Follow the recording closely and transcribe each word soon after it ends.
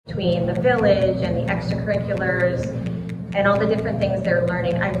Between the village and the extracurriculars and all the different things they're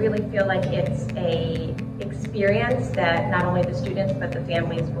learning, I really feel like it's a experience that not only the students but the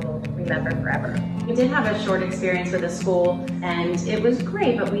families will remember forever. We did have a short experience with the school and it was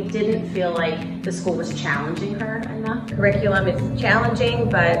great, but we didn't feel like the school was challenging her enough. Curriculum is challenging,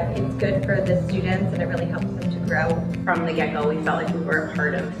 but it's good for the students and it really helps them to grow. From the get-go, we felt like we were a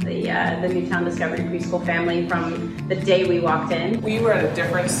part of the Newtown Discovery Preschool family from the day we walked in. We were at a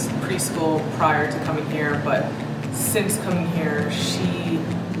different preschool prior to coming here, but since coming here, she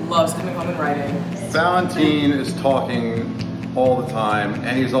loves coming home and writing. Valentine is talking all the time,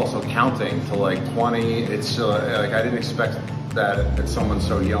 and he's also counting to like 20. It's like I didn't expect that at someone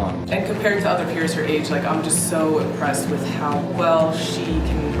so young. And compared to other peers her age, like I'm just so impressed with how well she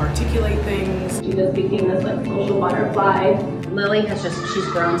can articulate things. She just became this like social butterfly. Lily she's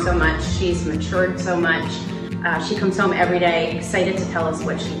grown so much, she's matured so much. She comes home every day excited to tell us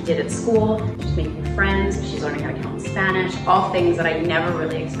what she did at school. She's making friends, she's learning how to count in Spanish, all things that I never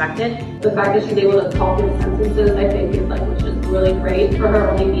really expected. The fact that she's able to talk in sentences, I think is like was just really great for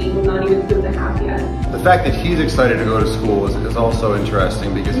her only being not even 2.5 yet. The fact that he's excited to go to school is also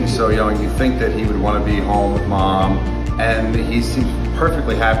interesting because he's so young. You think that he would want to be home with mom, and he seems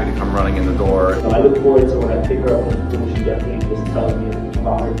perfectly happy to come running in the door. I look forward to when I pick her up from school, she definitely just tells me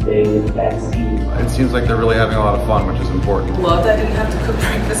about her day in the backseat. It seems like they're really having a lot of fun, which is important. Love that I didn't have to cook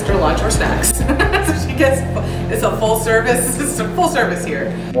breakfast or lunch or snacks. So she gets, it's a full service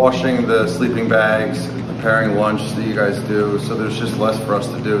here. Washing the sleeping bags, preparing lunch that you guys do, so there's just less for us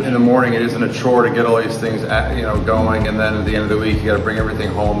to do. In the morning, it isn't a chore to get all these things going, and then at the end of the week, you got to bring everything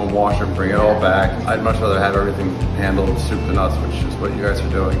home and wash it and bring it all back. I'd much rather have everything handled soup to nuts, which is what you guys are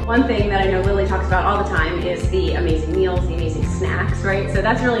doing. One thing that I know Lily talks about all the time is the amazing meals, the amazing snacks, right? So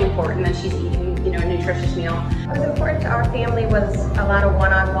that's really important that she's eating, a nutritious meal. What was important to our family was a lot of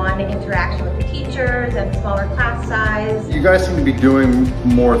one-on-one interaction with the teachers and smaller class size. You guys seem to be doing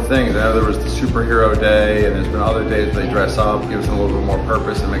more things. I know there was the superhero day, and there's been other days where they dress up, gives them a little bit more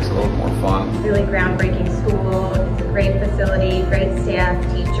purpose, and makes it a little more fun. Really groundbreaking school. It's a great facility, great staff,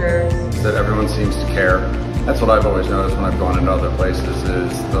 teachers. That everyone seems to care. That's what I've always noticed when I've gone into other places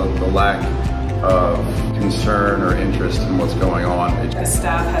is the lack of concern or interest in what's going on. The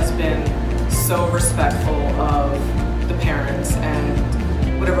staff has been so respectful of the parents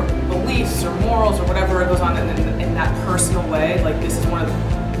and whatever beliefs or morals or whatever goes on in that personal way. Like, this is one of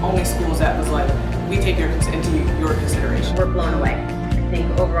the only schools that was like, we take into your consideration. We're blown away. I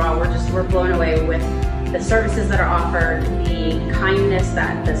think overall we're blown away with the services that are offered, the kindness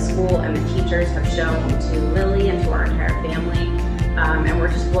that the school and the teachers have shown to Lily and to our entire family. And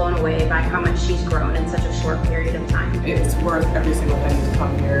we're just blown away by how much she's grown in such a short period of time. It's worth every single penny to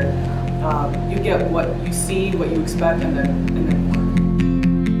come here. You get what you see, what you expect, and then